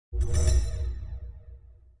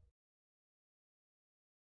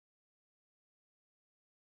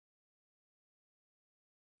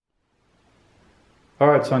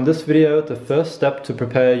Alright, so in this video, the first step to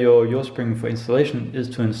prepare your UrSpring for installation is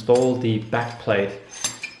to install the back plate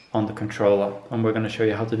on the controller, and we're going to show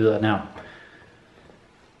you how to do that now.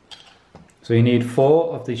 So you need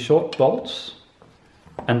 4 of these short bolts,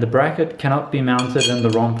 and the bracket cannot be mounted in the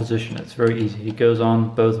wrong position. It's very easy, it goes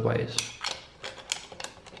on both ways.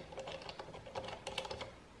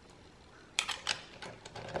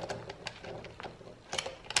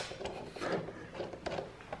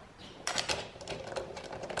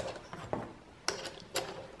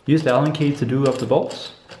 Use the Allen key to do up the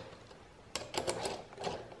bolts.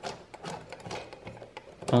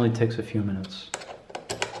 Only takes a few minutes.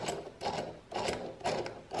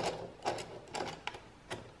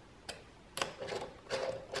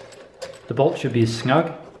 The bolt should be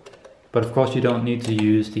snug, but of course you don't need to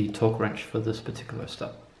use the torque wrench for this particular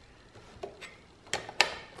step.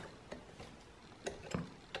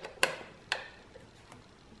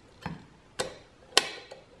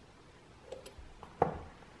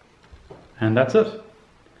 And that's it.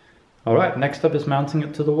 Alright, next up is mounting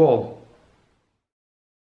it to the wall.